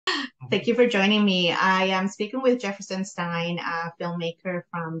Thank you for joining me. I am speaking with Jefferson Stein, a filmmaker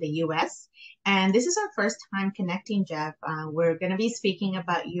from the US. And this is our first time connecting, Jeff. We're going to be speaking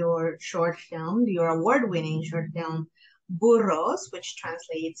about your short film, your award-winning short film, Burros, which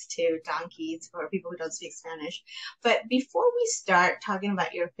translates to donkeys for people who don't speak Spanish. But before we start talking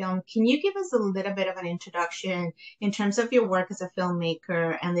about your film, can you give us a little bit of an introduction in terms of your work as a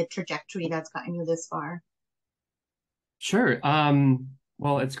filmmaker and the trajectory that's gotten you this far? Sure.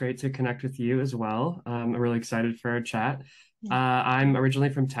 Well, it's great to connect with you as well. I'm really excited for our chat. I'm originally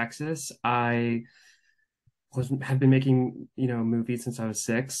from Texas. I have been making, movies since I was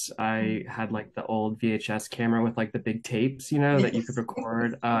six. I had like the old VHS camera with like the big tapes, that you could Yes.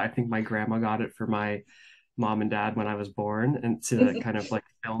 record. I think my grandma got it for my mom and dad when I was born and to kind of like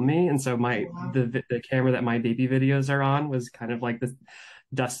film me. And so my Wow. the camera that my baby videos are on was kind of like this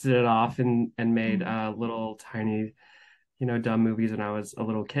dusted it off and made Mhm. little tiny dumb movies when I was a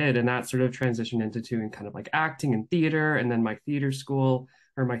little kid. And that sort of transitioned into doing kind of like acting and theater. And then my theater school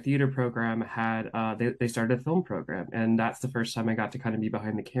or my theater program had, they started a film program. And that's the first time I got to kind of be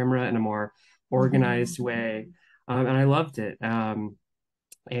behind the camera in a more Mhm. organized way. And I loved it.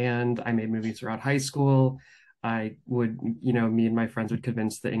 And I made movies throughout high school. I would, me and my friends would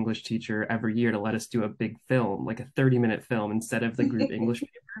convince the English teacher every year to let us do a big film, like a 30-minute film instead of the group English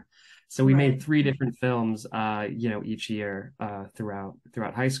paper. So we made Right. three different films, each year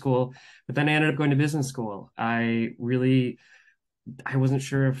throughout high school. But then I ended up going to business school. I wasn't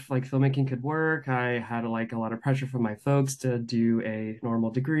sure if like filmmaking could work. I had like a lot of pressure from my folks to do a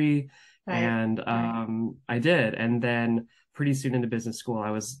normal degree, Right. and I did. And then pretty soon into business school,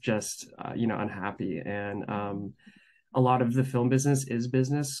 I was just unhappy. And a lot of the film business is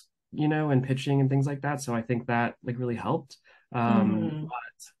business, and pitching and things like that. So I think that like really helped. Hmm.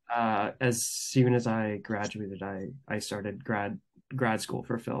 As soon as I graduated, I started grad school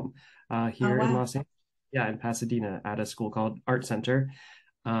for film Oh, here in wow. Los Angeles. Yeah, in Pasadena at a school called Art Center.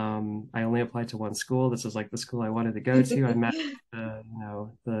 I only applied to one school. This was like the school I wanted to go to. I met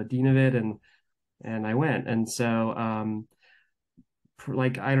the dean of it, and I went. And so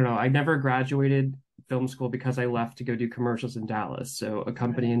like I don't know, I never graduated film school because I left to go do commercials in Dallas. So a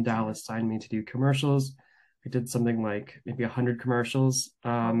company in Right. Dallas signed me to do commercials. I did something like maybe 100 commercials Oh,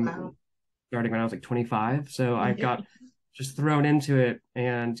 wow. starting when I was like 25. So I got just thrown into it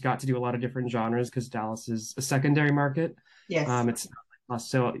and got to do a lot of different genres because Dallas is a secondary market. Yes. It's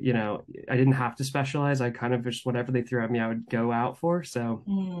so I didn't have to specialize. I kind of just whatever they threw at me, I would go out for. So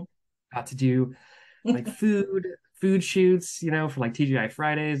Mm. got to do like food shoots, for like TGI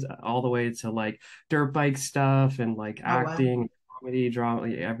Fridays, all the way to like dirt bike stuff and like Oh, wow. acting, comedy, drama,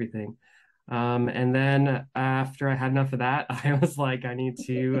 everything. And then after I had enough of that, I was like, I need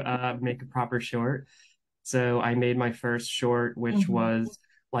to make a proper short. So I made my first short, which Hmm. was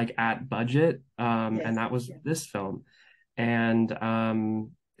like at budget, and Yes. that was this film. And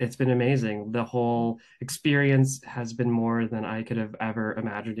it's been amazing. The whole experience has been more than I could have ever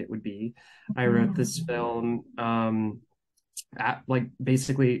imagined it would be. I wrote this Mhm. film at like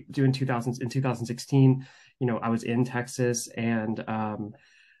basically doing 2000s in 2016. I was in Texas and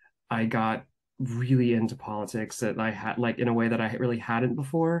I got really into politics that I had like in a way that I really hadn't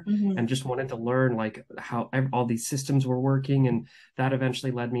before and Mhm. just wanted to learn like how all these systems were working. And that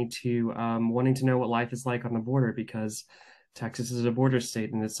eventually led me to wanting to know what life is like on the border because Texas is a border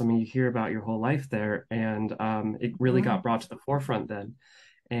state and it's something you hear about your whole life there. And it really got Mhm. brought to the forefront then.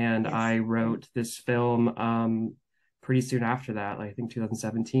 And Yes. I wrote this film pretty soon after that, like, I think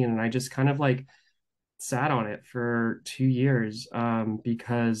 2017. And I just kind of like sat on it for 2 years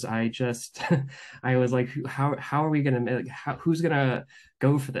because I just I was like how are we gonna make who's gonna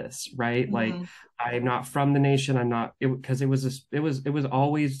go for this, right? Like Mhm. I'm not from the nation. I'm not it because it was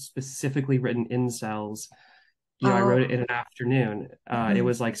always specifically written in cells. I wrote it Oh. in an afternoon. It Mhm.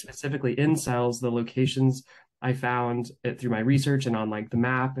 was like specifically in cells, the locations I found it through my research and on like the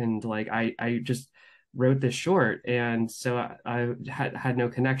map, and like I just wrote this short, and so I had no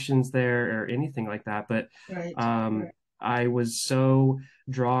connections there or anything like that. But Right. um, I was so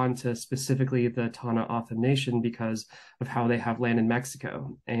drawn to specifically the Tohono O'odham Nation because of how they have land in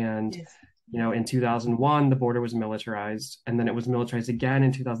Mexico. And Yes. in 2001, the border was militarized, and then it was militarized again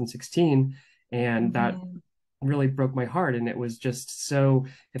in 2016, and that Mhm. really broke my heart. And it was just so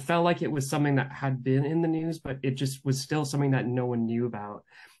it felt like it was something that had been in the news, but it just was still something that no one knew about,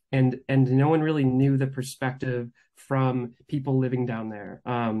 and no one really knew the perspective from people living down there.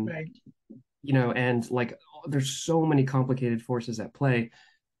 Right. And like there's so many complicated forces at play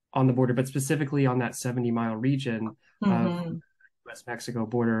on the border, but specifically on that 70-mile region of Mhm. US Mexico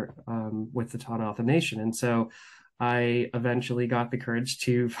border with the Tohono O'odham Nation. And so I eventually got the courage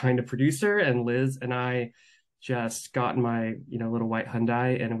to find a producer, and Liz and I just got in my, little white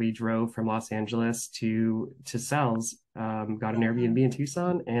Hyundai, and we drove from Los Angeles to Sells, got an Airbnb in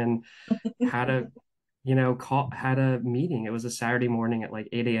Tucson, and had a, had a meeting. It was a Saturday morning at like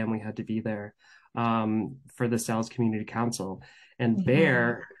 8 a.m. We had to be there for the Sells Community Council. And Mhm.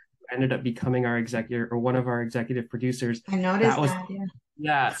 Bear ended up becoming our executive, or one of our executive producers. I That noticed was, that, yeah.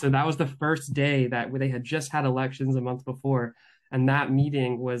 yeah, so that was the first day that they had just had elections a month before. And that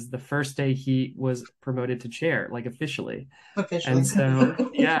meeting was the first day he was promoted to chair, like officially. And Officially. so,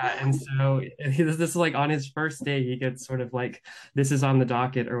 yeah, and so this is like on his first day, he gets sort of like, this is on the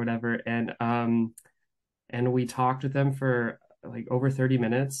docket or whatever. And we talked with them for like over 30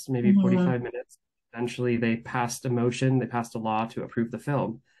 minutes, maybe Hmm. 45 minutes. Eventually, they passed a motion, they passed a law to approve the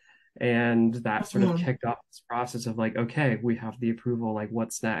film. And that sort of Hmm. kicked off this process of like, okay, we have the approval, like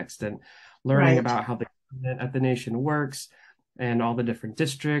what's next? And learning Right. about how the government at the nation works and all the different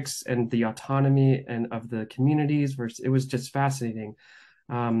districts and the autonomy and of the communities. It was just fascinating.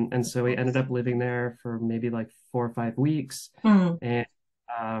 And so we ended up living there for maybe like 4 or 5 weeks Mm. and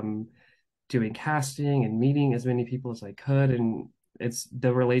um, doing casting and meeting as many people as I could. And it's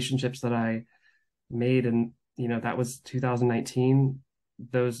the relationships that I made, and that was 2019.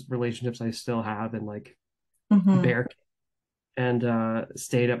 Those relationships I still have, and like Hmm. Bear and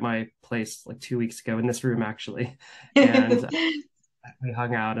stayed at my place like 2 weeks ago in this room actually, and we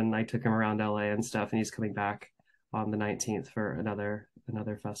hung out and I took him around LA and stuff, and he's coming back on the 19th for another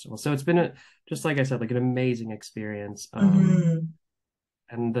festival. So it's been just like I said, like an amazing experience. Hmm.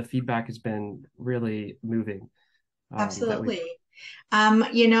 And the feedback has been really moving that we've. Absolutely.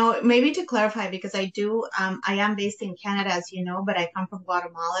 Maybe to clarify, because I am based in Canada, as you know, but I come from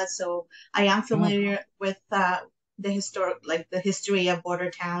Guatemala, so I am Oh, familiar with the history of border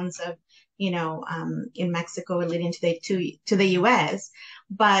towns of, in Mexico leading to the U.S.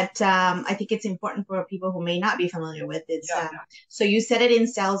 But I think it's important for people who may not be familiar with it. yeah. So you said it in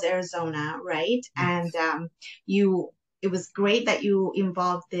Sells, Arizona, right? And Yes. you it was great that you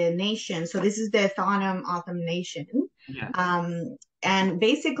involved the nation. So this is the Tohono O'odham Nation. Yeah. And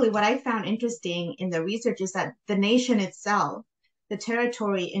basically, what I found interesting in the research is that the nation itself, the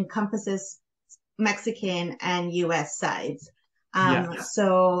territory encompasses Mexican and US sides. Yes.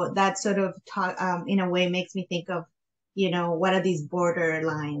 So that sort of in a way makes me think of, what are these border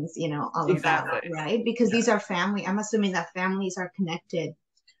lines, all of that, Exactly. right? Because Yeah. these are family. I'm assuming that families are connected,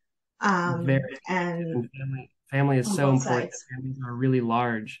 Very connected. and And family is on so both important. sides. Families are really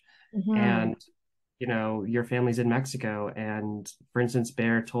large. Hmm. And your family's in Mexico. And for instance,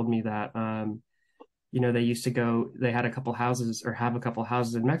 Bear told me that they had a couple houses, or have a couple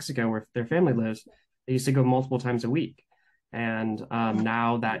houses in Mexico where their family lives. They used to go multiple times a week. And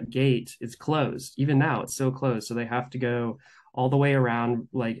now that gate is closed. Even now, it's so closed. So they have to go all the way around,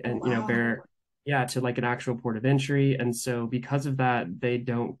 like, Oh, and, wow. Bear, yeah, to like an actual port of entry. And so because of that, they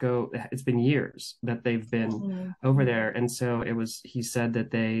don't go, it's been years that they've been Mhm. over there. And so he said that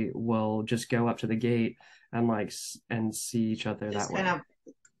they will just go up to the gate and and see each other that Just kind of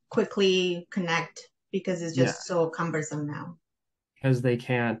way. quickly connect because it's Yeah. just so cumbersome now. Because they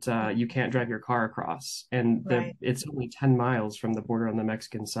can't you can't drive your car across, and Right. it's only 10 miles from the border on the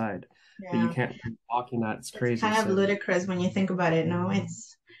Mexican side, but you Yeah. can't be walking that. It's It's crazy. kind of So ludicrous when you think about it, no?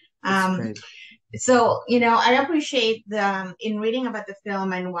 it's Um, crazy. so, I appreciate in reading about the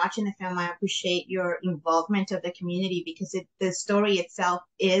film and watching the film, I appreciate your involvement of the community because the story itself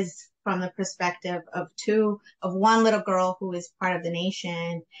is from the perspective of one little girl who is part of the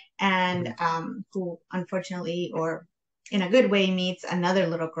nation and Mhm. who unfortunately or in a good way meets another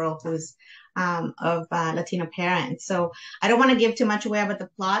little girl who's of Latino parents. So I don't want to give too much away about the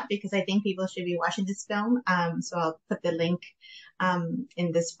plot because I think people should be watching this film. So I'll put the link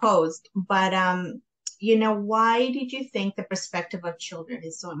in this post. But why did you think the perspective of children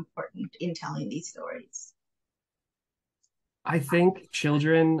is so important in telling these stories? I think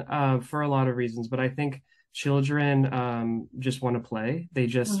children, for a lot of reasons, but I think children just want to play. They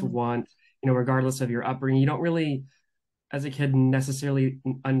just Mm-hmm. want, regardless of your upbringing, you don't really, as a kid, necessarily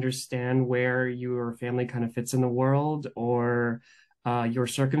understand where your family kind of fits in the world, or your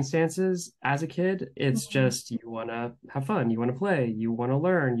circumstances as a kid. It's just you want to have fun, you want to play, you want to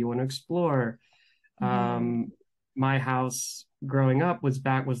learn, you want to explore. Mm-hmm. My house growing up was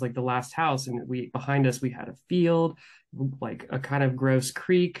like the last house, and we behind us we had a field, like a kind of gross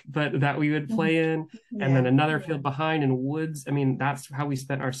creek, but that we would play in, and then Yeah. another field behind in woods. I mean, that's how we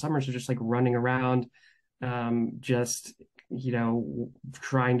spent our summers, so just like running around, just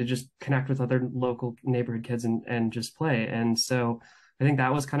trying to just connect with other local neighborhood kids and just play. And so I think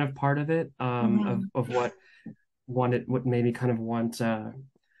that was kind of part of it, Mm-hmm. of what what made me kind of want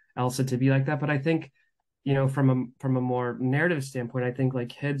Elsa to be like that. But I think, you know, from a more narrative standpoint, I think like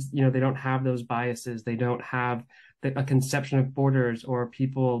kids, you know, they don't have those biases. They don't have a conception of borders or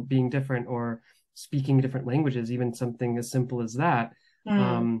people being different or speaking different languages, even something as simple as that. Mm.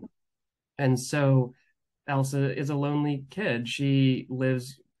 Um, and so Elsa is a lonely kid. She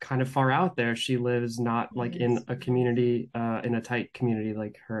lives kind of far out there. She lives not like in Yes. a community, in a tight community.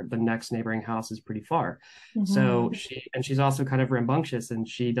 Like the next neighboring house is pretty far. So Hmm. she's also kind of rambunctious, and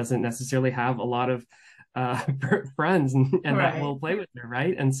she doesn't necessarily have a lot of uh, friends and that Right. will play with her,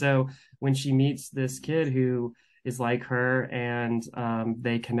 right? And so when she meets this kid who is like her, and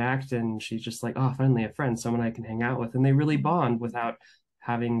they connect, and she's just like, oh, finally a friend, someone I can hang out with, and they really bond without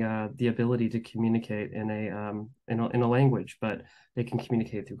having the ability to communicate in a language, but they can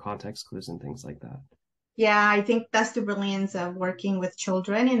communicate through context clues and things like that. Yeah, I think that's the brilliance of working with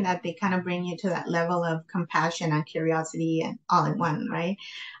children in that they kind of bring you to that level of compassion and curiosity and all in one, right?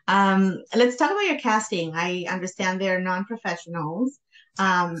 Let's talk about your casting. I understand they're non-professionals,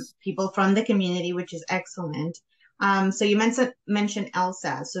 people from the community, which is excellent. So you mentioned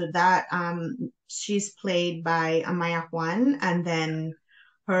Elsa, so that she's played by Amaya Juan, and then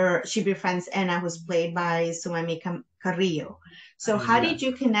she befriends Anna, who's played by Sumemi Carrillo. So how Yeah, did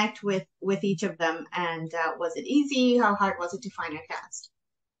you connect with each of them, and was it easy? How hard was it to find a cast?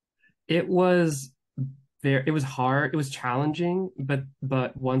 it was it was hard, it was challenging,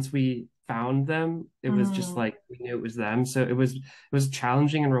 but once we found them, it was just Mm, like we knew it was them. So it was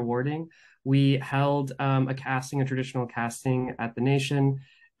challenging and rewarding. We held a traditional casting at the Nation.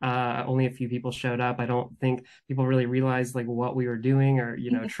 Only a few people showed up. I don't think people really realized like what we were doing, or you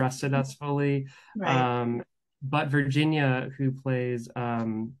know, trusted us fully. right. um but Virginia, who plays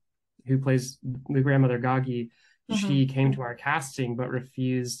the grandmother Gagi, Hmm. she came to our casting but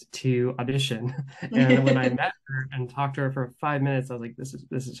refused to audition. And when I met her and talked to her for 5 minutes, I was like,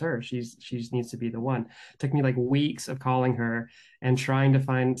 this is her. She needs to be the one. It took me like weeks of calling her and trying to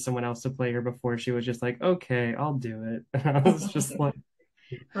find someone else to play her before she was just like, okay, I'll do it. And I was just like,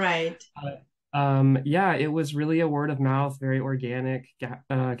 Right. yeah, it was really a word of mouth, very organic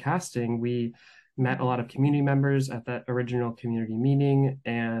casting. We met a lot of community members at that original community meeting,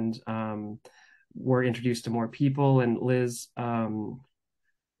 and were introduced to more people. And Liz,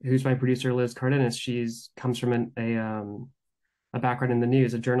 who's my producer, Liz Cardenas, she's comes from a background in the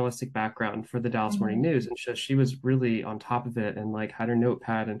news, a journalistic background for the Dallas Morning Hmm. News, and she was really on top of it, and like had her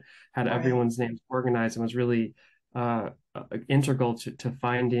notepad and had Right. everyone's names organized, and was really integral to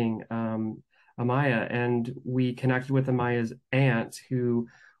finding Amaya. And we connected with Amaya's aunt, who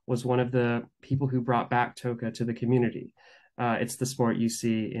was one of the people who brought back Toka to the community. It's the sport you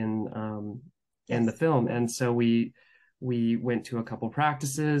see in the Yes. film, and so we went to a couple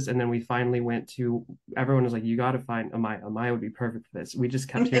practices, and then we finally went to, everyone was like, you got to find Amaya. Amaya would be perfect for this. We just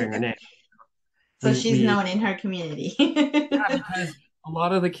kept hearing her name. So she's We known in her community. Yeah, because a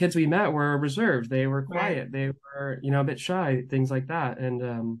lot of the kids we met were reserved. They were Right. quiet. They were, you know, a bit shy, things like that.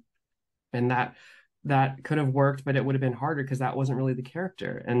 And that could have worked, but it would have been harder because that wasn't really the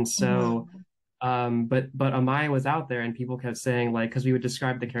character. And so Hmm. but Amaya was out there, and people kept saying, like, because we would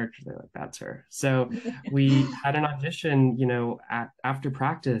describe the character, they're like, that's her. So we had an audition, you know, after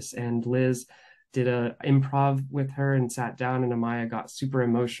practice, and Liz did a improv with her and sat down, and Amaya got super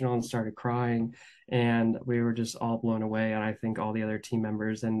emotional and started crying, and we were just all blown away. And I think all the other team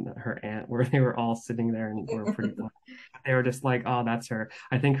members and her aunt were they were all sitting there and were pretty blown. They were just like, oh, that's her.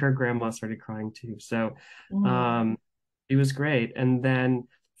 I think her grandma started crying too. So Hmm. um it was great. And then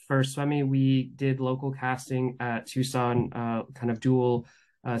for Swemi, we did local casting at Tucson, kind of dual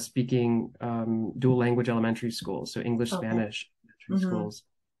language elementary schools, so English, Okay. Spanish elementary Hmm. schools.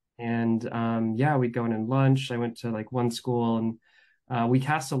 And yeah, we'd go in and lunch. I went to like one school, and we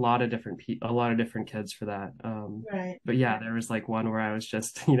cast a lot of different kids for that. Right. But yeah, there was like one where I was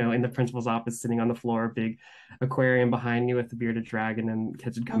just, you know, in the principal's office, sitting on the floor, big aquarium behind me with the bearded dragon, and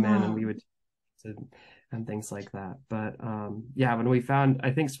kids would come in, and we Hmm. would and things like that. But yeah, when we found,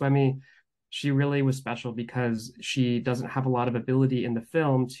 I think Swemi, she really was special because she doesn't have a lot of ability in the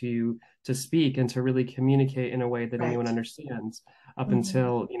film to speak and to really communicate in a way that anyone Right. understands up Hmm.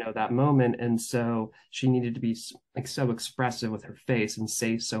 until, you know, that moment. And so she needed to be like so expressive with her face and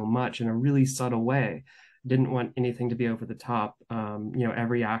say so much in a really subtle way. Didn't want anything to be over the top. You know,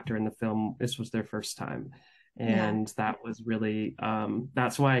 every actor in the film, this was their first time, Yeah. and that was really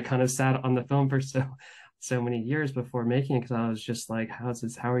that's why I kind of sat on the film for so many years before making it, because I was just like, how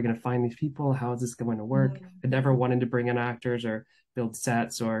are we going to find these people, how is this going to work? I Hmm. never wanted to bring in actors or build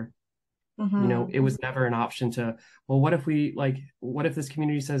sets, or you know, Hmm. it was never an option to, well, what if this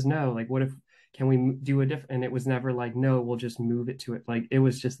community says no, like what if can we do a different, and it was never like, no, we'll just move it to it. Like it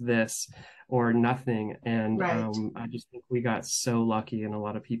was just this or nothing. And Right. I just think we got so lucky, and a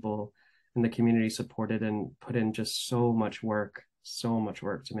lot of people in the community supported and put in just so much work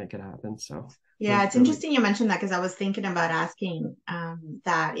to make it happen. So Yeah, we're it's really. interesting you mentioned that because I was thinking about asking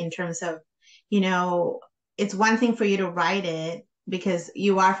that in terms of, you know, it's one thing for you to write it because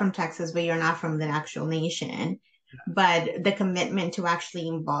you are from Texas, but you're not from the actual nation. But the commitment to actually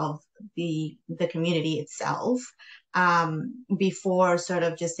involve the community itself before sort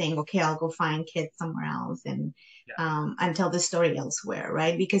of just saying, okay, I'll go find kids somewhere else and tell the story elsewhere,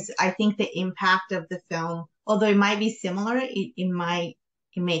 right? Because I think the impact of the film, although it might be similar, it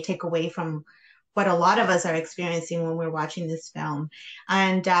may take away from what a lot of us are experiencing when we're watching this film.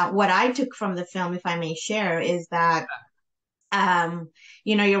 And what I took from the film, if I may share, is that um,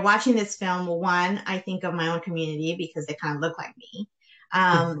 you're watching this film. One, I think of my own community because they kind of look like me,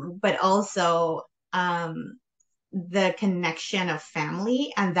 but also the connection of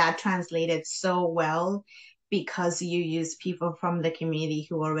family, and that translated so well because you use people from the community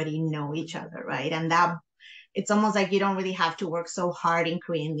who already know each other, right? And that it's almost like you don't really have to work so hard in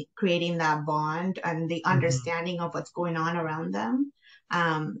creating that bond and the Mhm. understanding of what's going on around them,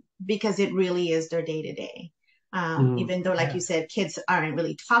 because it really is their day to day. Mhm. Even though, like you Yeah. said, kids aren't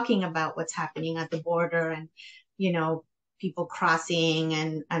really talking about what's happening at the border and, you know, people crossing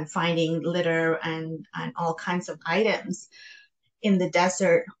and finding litter and all kinds of items in the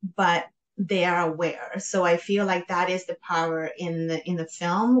desert, but they are aware. So I feel like that is the power in the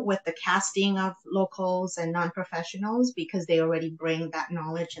film with the casting of locals and non-professionals because they already bring that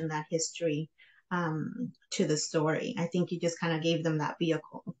knowledge and that history to the story. I think you just kind of gave them that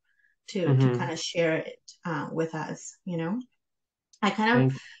vehicle to kind Mhm. of share it with us, you know? I kind of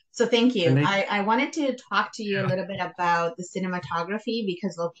Thank so thank and you. they I wanted to talk to you a little bit about the cinematography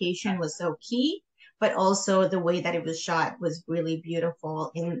because location was so key, but also the way that it was shot was really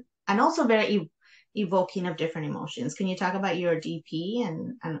beautiful and also very evoking of different emotions. Can you talk about your DP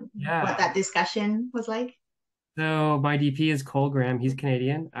and what yeah. that discussion was like? So my DP is Cole Graham. He's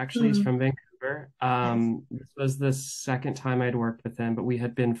Canadian. Actually, he's Mm, from Vancouver. yes. This was the second time I'd worked with him, but we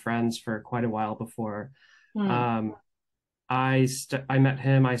had been friends for quite a while before. Mm, Um, I met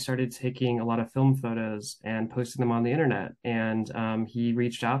him. I started taking a lot of film photos and posting them on the internet. And he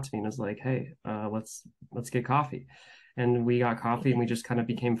reached out to me and was like, "Hey, let's get coffee." And we got coffee and we just kind of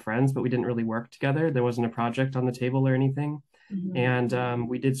became friends, but we didn't really work together. There wasn't a project on the table or anything. mhm. And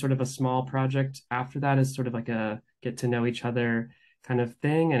we did sort of a small project after that as sort of like a get to know each other kind of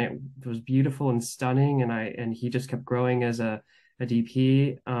thing. And it was beautiful and stunning. And he just kept growing as a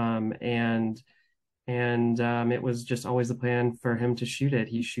DP. And it was just always the plan for him to shoot it.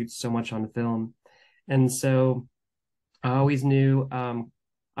 He shoots so much on film. And so I always knew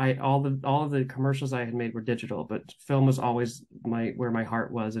I all of the commercials I had made were digital, but film was always my where my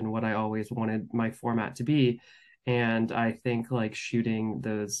heart was and what I always wanted my format to be. And I think like shooting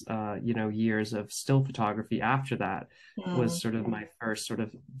those years of still photography after that was Mm, sort of my first sort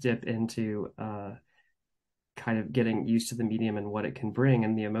of dip into kind of getting used to the medium and what it can bring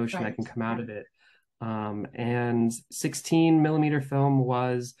and the emotion that right. can come out of it. And 16 millimeter film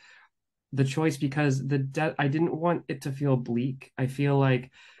was the choice because I didn't want it to feel bleak. I feel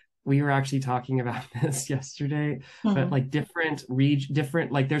like we were actually talking about this yesterday, but Mm, like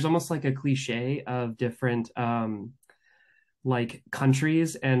different like there's almost like a cliche of different like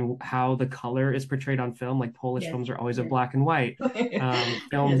countries and how the color is portrayed on film. Like Polish yes. films are always of black and white. Films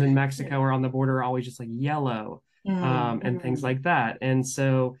Yes. in Mexico or on the border are always just like yellow, Mm, and things like that. And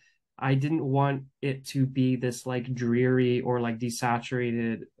so I didn't want it to be this like dreary or like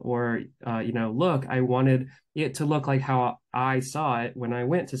desaturated or look. I wanted it to look like how I saw it when I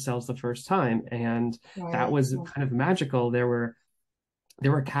went to sales the first time, and that right. was kind of magical. There were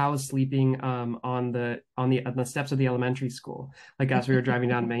cows sleeping on the steps of the elementary school. Like as we were driving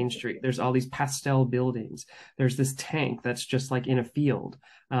down Main Street, there's all these pastel buildings. There's this tank that's just like in a field.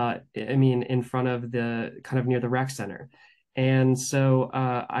 I mean, in front of the kind of near the rec center. And so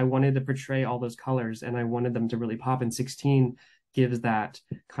I wanted to portray all those colors, and I wanted them to really pop. And 16 gives that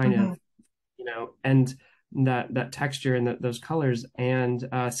kind Mhm. of and that texture and those colors. And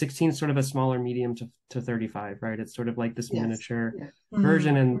 16 is sort of a smaller medium to 35, right? It's sort of like this Yes. miniature Mhm.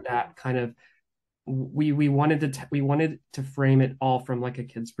 version, and that kind of we wanted to frame it all from like a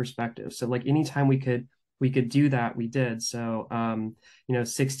kid's perspective. So like anytime we could do that, we did. So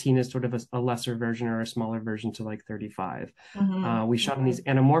 16 is sort of a lesser version or a smaller version to like 35. Mhm. We shot in these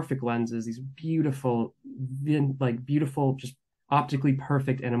anamorphic lenses, these beautiful, beautiful, just optically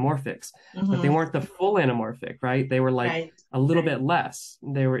perfect anamorphics, but they Mm-hmm. weren't the full anamorphic, right? They were like Right. a little bit less.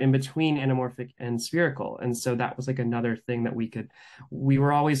 They were in between anamorphic and spherical. And so that was like another thing that we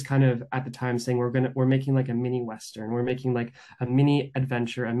were always kind of at the time saying we're making like a mini Western, we're making like a mini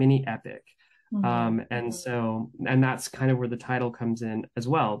adventure, a mini epic. Mm-hmm. And that's kind of where the title comes in as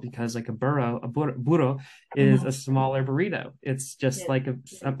well, because like burro is Mm-hmm. a smaller burrito. It's just like it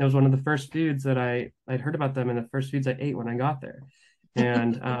was one of the first foods that I'd heard about them, and the first foods I ate when I got there.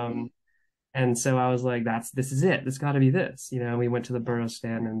 And so I was like, this is it. This got to be this. We went to the burro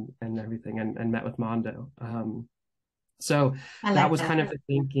stand and everything, and met with Mondo. So I that like was that. kind of the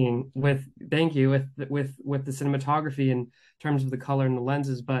thinking with, thank you, with the cinematography in terms of the color and the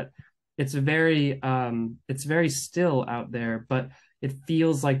lenses, but it's very still out there, but it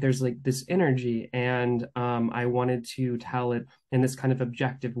feels like there's like this energy, and I wanted to tell it in this kind of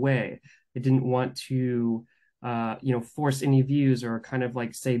objective way. I didn't want to force any views, or kind of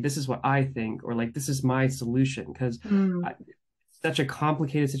like say this is what I think, or like this is my solution, because Mm. such a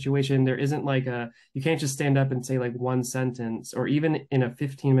complicated situation. There isn't like you can't just stand up and say like one sentence, or even in a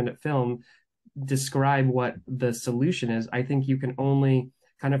 15-minute film describe what the solution is. I think you can only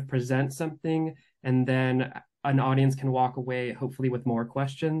kind of present something, and then an audience can walk away hopefully with more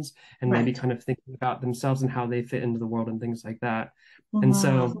questions, and maybe Right. kind of thinking about themselves and how they fit into the world and things like that. And Mm-hmm.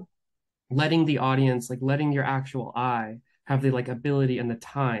 so letting the audience, like letting your actual eye have the like ability and the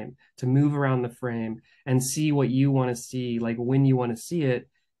time to move around the frame and see what you want to see, like when you want to see it,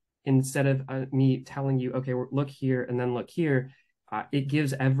 instead of me telling you, okay, look here and then look here. It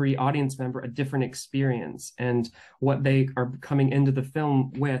gives every audience member a different experience, and what they are coming into the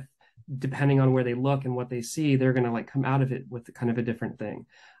film with, depending on where they look and what they see, they're going to like come out of it with kind of a different thing.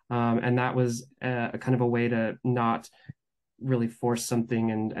 And that was a kind of a way to not really force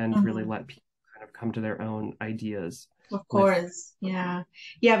something, and really Mm-hmm. let people kind of come to their own ideas Of with. course, yeah.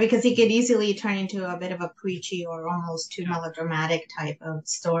 Yeah, because it could easily turn into a bit of a preachy or almost too melodramatic type of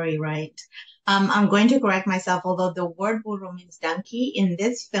story, right? I'm going to correct myself, although the word burro means donkey. In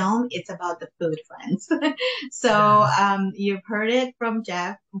this film, it's about the food, friends. So you've heard it from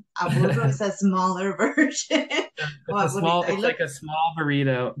Jeff. A burro is a smaller version of a burrito. It It's look, like a small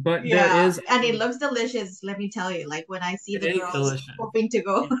burrito, but there yeah, is and it looks delicious, let me tell you. Like when I see it the is girls delicious. hoping to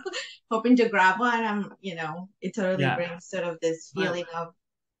go, Yeah, hoping to grab one, it totally yeah. brings sort of this But feeling of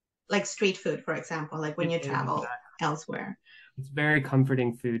like street food, for example, like when it you is travel exactly. elsewhere. It's very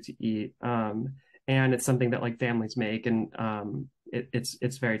comforting food to eat. And it's something that like families make, and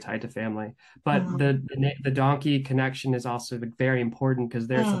it's very tied to family. But Mm, the donkey connection is also like very important, because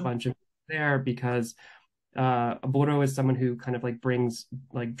there's a mm, bunch of there, because a burro is someone who kind of like brings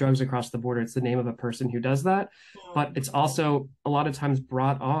like drugs across the border. It's the name of a person who does that, but mm. it's also a lot of times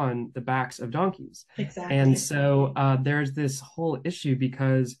brought on the backs of donkeys. And Exactly. so there's this whole issue,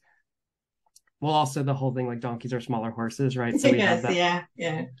 because well, also the whole thing, like donkeys are smaller horses, right? So we have Yes, that yeah,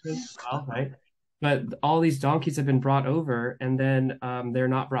 yeah. as well, right? But all these donkeys have been brought over, and then they're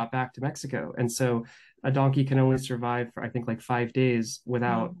not brought back to Mexico. And so a donkey can only survive for, I think, like 5 days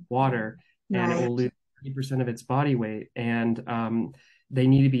without Mm, water, and it will right. lose 30% of its body weight. And they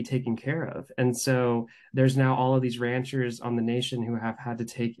need to be taken care of. And so there's now all of these ranchers on the nation who have had to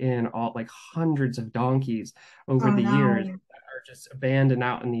take in all like hundreds of donkeys over Oh the years no. that are just abandoned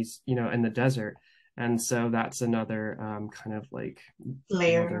out in these, in the desert. And so that's another kind of like another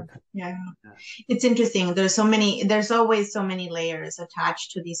Layer. kind Yeah. of, It's interesting. There's always so many layers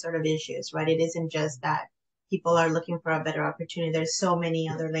attached to these sort of issues, right? It isn't just that people are looking for a better opportunity. There's so many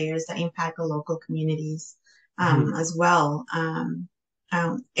other layers that impact the local communities Mhm. as well.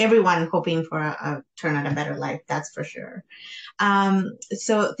 Everyone hoping for a turn out a better life, that's for sure.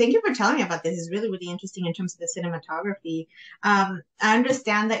 So thank you for telling me about this. It's really, really interesting in terms of the cinematography. I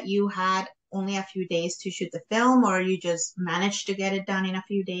understand that you had only a few days to shoot the film, or you just managed to get it done in a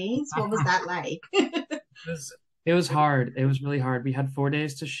few days. What was that like? was it was hard. It was really hard. We had 4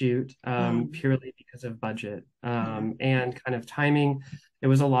 days to shoot, Mm, purely because of budget, yeah. and kind of timing. It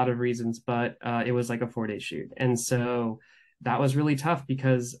was a lot of reasons, but it was like a 4 day shoot, and so that was really tough,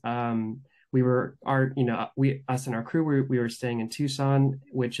 because we were our you know we us and our crew we were staying in Tucson,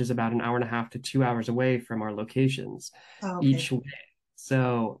 which is about an hour and a half to 2 hours away from our locations Oh, okay. each way.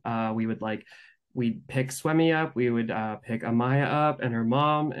 So we'd pick Swemi up, we would pick Amaya up and her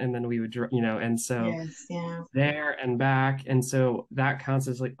mom, and then we would, and so Yes, yeah. there and back. And so that counts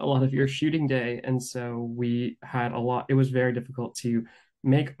as like a lot of your shooting day. And so we had a lot, it was very difficult to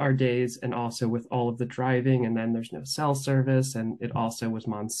make our days, and also with all of the driving, and then there's no cell service, and it also was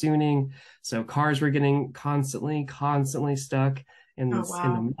monsooning. So cars were getting constantly stuck. Oh,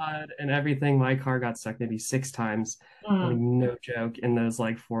 in the wow. mud and everything. My car got stuck maybe 6 times, like Mm. no joke, in those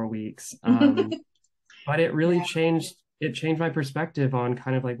like 4 weeks. But it really Yeah. changed my perspective on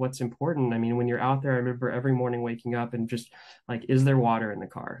kind of like what's important. I mean, when you're out there, I remember every morning waking up and just like, is there water in the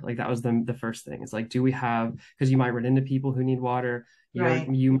car? Like that was the first thing. It's like, do we have, because you might run into people who need water, Right.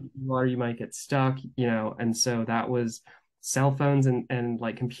 you might get stuck, and so that was cell phones and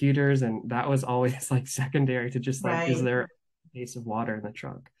like computers, and that was always like secondary to just like, is Right. there a case of water in the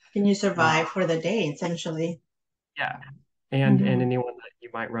trunk? Can you Uh, survive for the day, essentially? yeah. And Hmm. anyone that you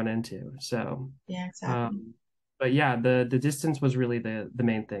might run into. So Yeah, exactly. um, but yeah, the distance was really the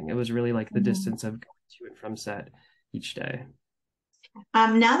main thing. It was really like the Hmm. distance of going to and from set each day.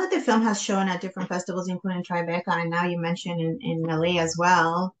 Now that the film has shown at different festivals, including Tribeca, and now you mentioned in LA as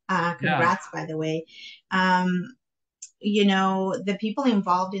well, Yeah, congrats, by the way. Um, the people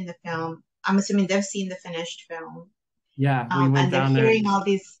involved in the film, I'm assuming they've seen the finished film, yeah, we went and down there.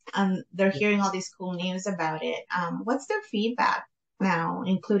 they're hearing all these cool news about it. What's their feedback now,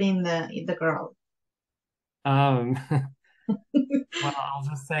 including the girl? Um, well, I'll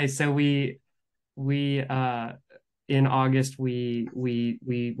just say, so we in August we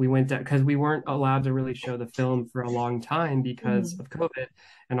went down because we weren't allowed to really show the film for a long time because Mhm. of COVID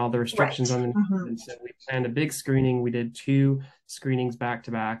and all the Right. restrictions on the Hmm. and so we planned a big screening. We did two screenings back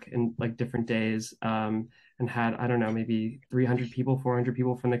to back in like different days, and had, I don't know, maybe 300 people, 400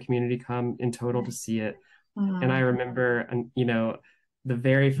 people from the community come in total to see it. And I Hmm. remember, and the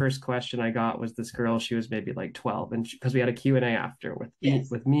very first question I got was this girl. She was maybe like 12, and because we had a Q&A after Yes.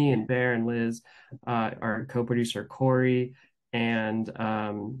 with me and Bear and Liz, our co-producer Corey, and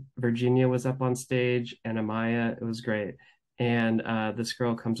Virginia was up on stage, and Amaya. It was great. And this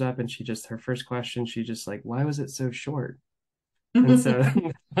girl comes up, and her first question, she just like, why was it so short? And so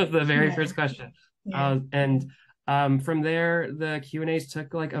that was the very Yeah. first question. Yeah. And From there, the Q&As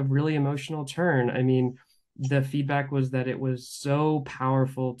took like a really emotional turn. I mean, the feedback was that it was so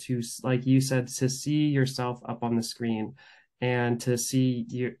powerful to, like you said, to see yourself up on the screen and to see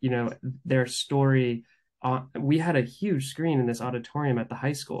their story. We had a huge screen in this auditorium at the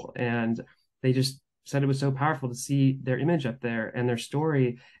high school, and they just said it was so powerful to see their image up there and their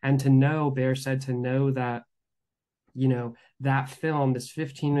story, and to know, Bear said, to know that that film, this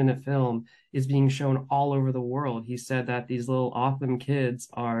 15-minute film, is being shown all over the world. He said that these little O'odham kids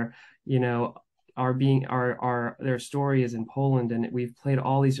you know are their story is in Poland, and we've played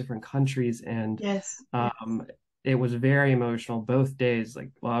all these different countries. And Yes. it was very emotional both days, like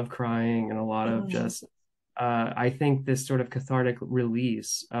a lot of crying and a lot of Mhm. just I think this sort of cathartic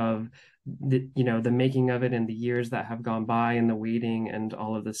release of the making of it and the years that have gone by and the waiting and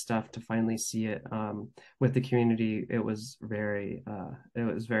all of this stuff to finally see it with the community. It was very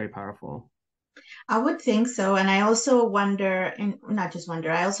powerful. I would think so. And I also wonder, and not just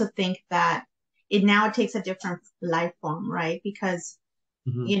wonder, I also think that it now takes a different life form, right? Because,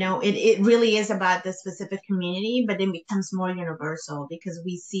 Mhm. it really is about the specific community, but it becomes more universal because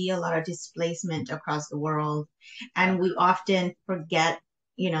we see a lot of displacement across the world. Yeah. And we often forget,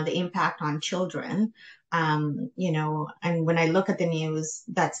 the impact on children. And when I look at the news,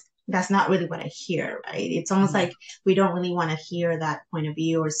 that's not really what I hear, right? It's almost Mhm. like we don't really want to hear that point of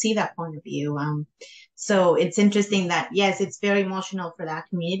view or see that point of view. So it's interesting that, yes, it's very emotional for that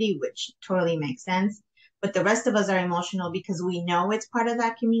community, which totally makes sense. But the rest of us are emotional because we know it's part of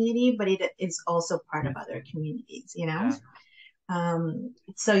that community, but it is also part of other communities. Yeah.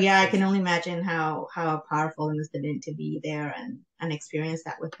 So yeah, I So can only imagine how powerful it must have been to be there and experience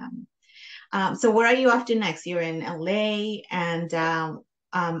that with them. So where are you off to next? You're in LA, and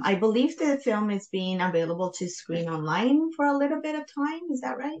I believe the film is being available to screen online for a little bit of time. Is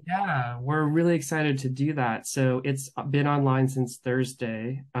that right? yeah, we're really excited to do that. So it's been online since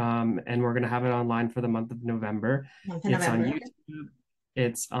Thursday, and we're going to have it online for the month of November. Month in It's on November. Okay. YouTube,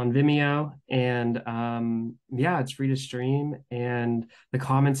 it's on Vimeo, and yeah, it's free to stream. And the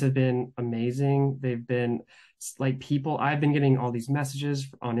comments have been amazing. They've been like people, I've been getting all these messages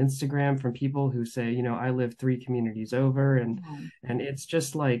on Instagram from people who say, I live 3 communities over, and it's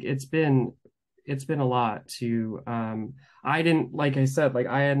just like it's been a lot to I didn't, like I said, like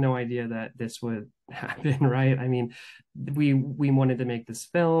I had no idea that this would happen, right? I mean, we wanted to make this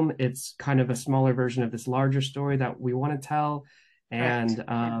film. It's kind of a smaller version of this larger story that we want to tell. Correct.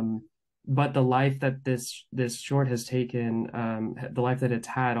 And but the life that this short has taken, the life that it's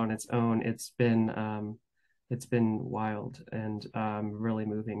had on its own, it's been wild and really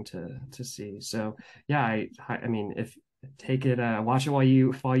moving to see. So yeah, I mean, if take it watch it while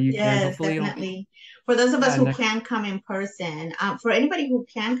you can. Yes, Hopefully it'll be, definitely. For those of us yeah, who next. can come in person, for anybody who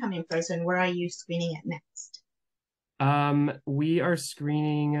can come in person, where are you screening it next? We are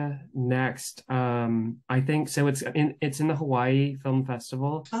screening next. I think so. It's in the Hawaii Film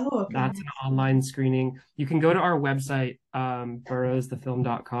Festival. Oh, okay, That's an nice. online screening. You can go to our website,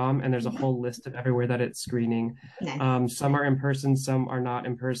 burrosthefilm.com, and there's a Mhm. whole list of everywhere that it's screening. Nice. Some are in person, some are not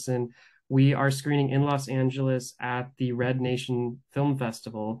in person. We are screening in Los Angeles at the Red Nation Film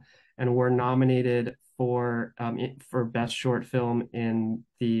Festival, and we're nominated for Best Short Film in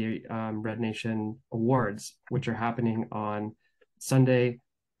the Red Nation Awards, which are happening on Sunday,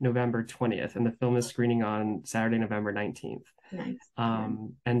 November 20th, and the film is screening on Saturday, November 19th. Nice.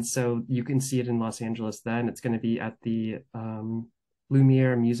 And so you can see it in Los Angeles then. It's going to be at the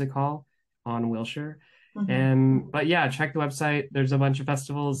Lumiere Music Hall on Wilshire. Mhm. And but yeah, check the website. There's a bunch of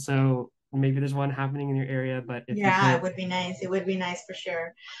festivals, so maybe there's one happening in your area, but if you Yeah, it can't, would be nice. It would be nice for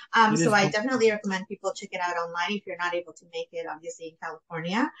sure. it So is I cool. definitely recommend people check it out online if you're not able to make it, obviously in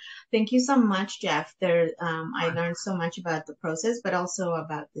California. Thank you so much, Jeff. I learned so much about the process, but also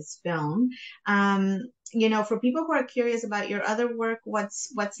about this film. For people who are curious about your other work,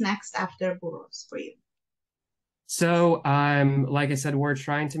 what's next after Burros for you? So, like I said, we're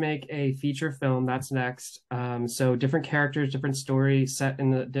trying to make a feature film. That's next. So different characters, different story set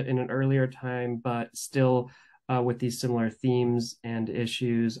in an earlier time, but still with these similar themes and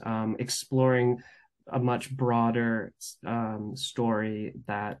issues, exploring a much broader story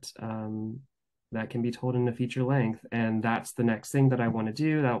that can be told in a feature length. And that's the next thing that I want to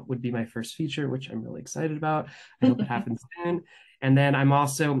do. That would be my first feature, which I'm really excited about. I hope it happens soon. And then I'm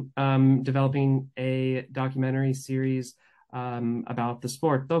also developing a documentary series about the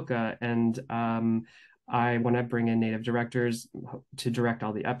sport, toca. And I want to bring in native directors to direct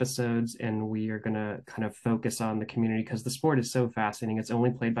all the episodes. And we are going to kind of focus on the community because the sport is so fascinating. It's only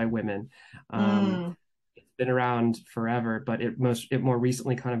played by women. Um, Mm. it's been around forever, but it more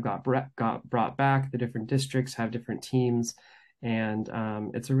recently kind of got brought back. The different districts have different teams, and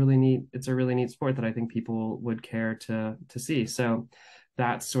it's a really neat sport that I think people would care to see. So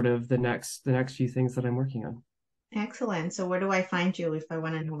that's sort of the next few things that I'm working on. Excellent. So where do I find you if I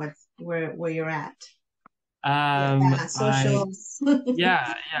want to know where you're at? I Socials.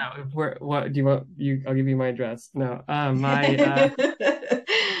 yeah. What do you want? I'll give you my address. No, my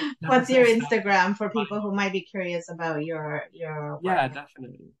What's Jefferson your Stein. Instagram for people who might be curious about your work? Yeah,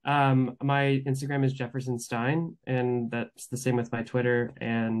 definitely. My Instagram is Jefferson Stein, and that's the same with my Twitter.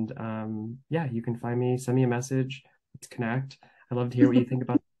 And yeah, you can find me, send me a message, let's connect. I'd love to hear what you think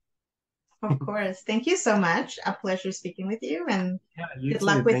about. Of course. Thank you so much. A pleasure speaking with you, and Yeah, you good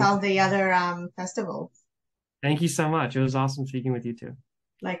luck too. with Thank all you. the other festivals. Thank you so much. It was awesome speaking with you too.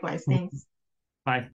 Likewise. Thanks. Bye.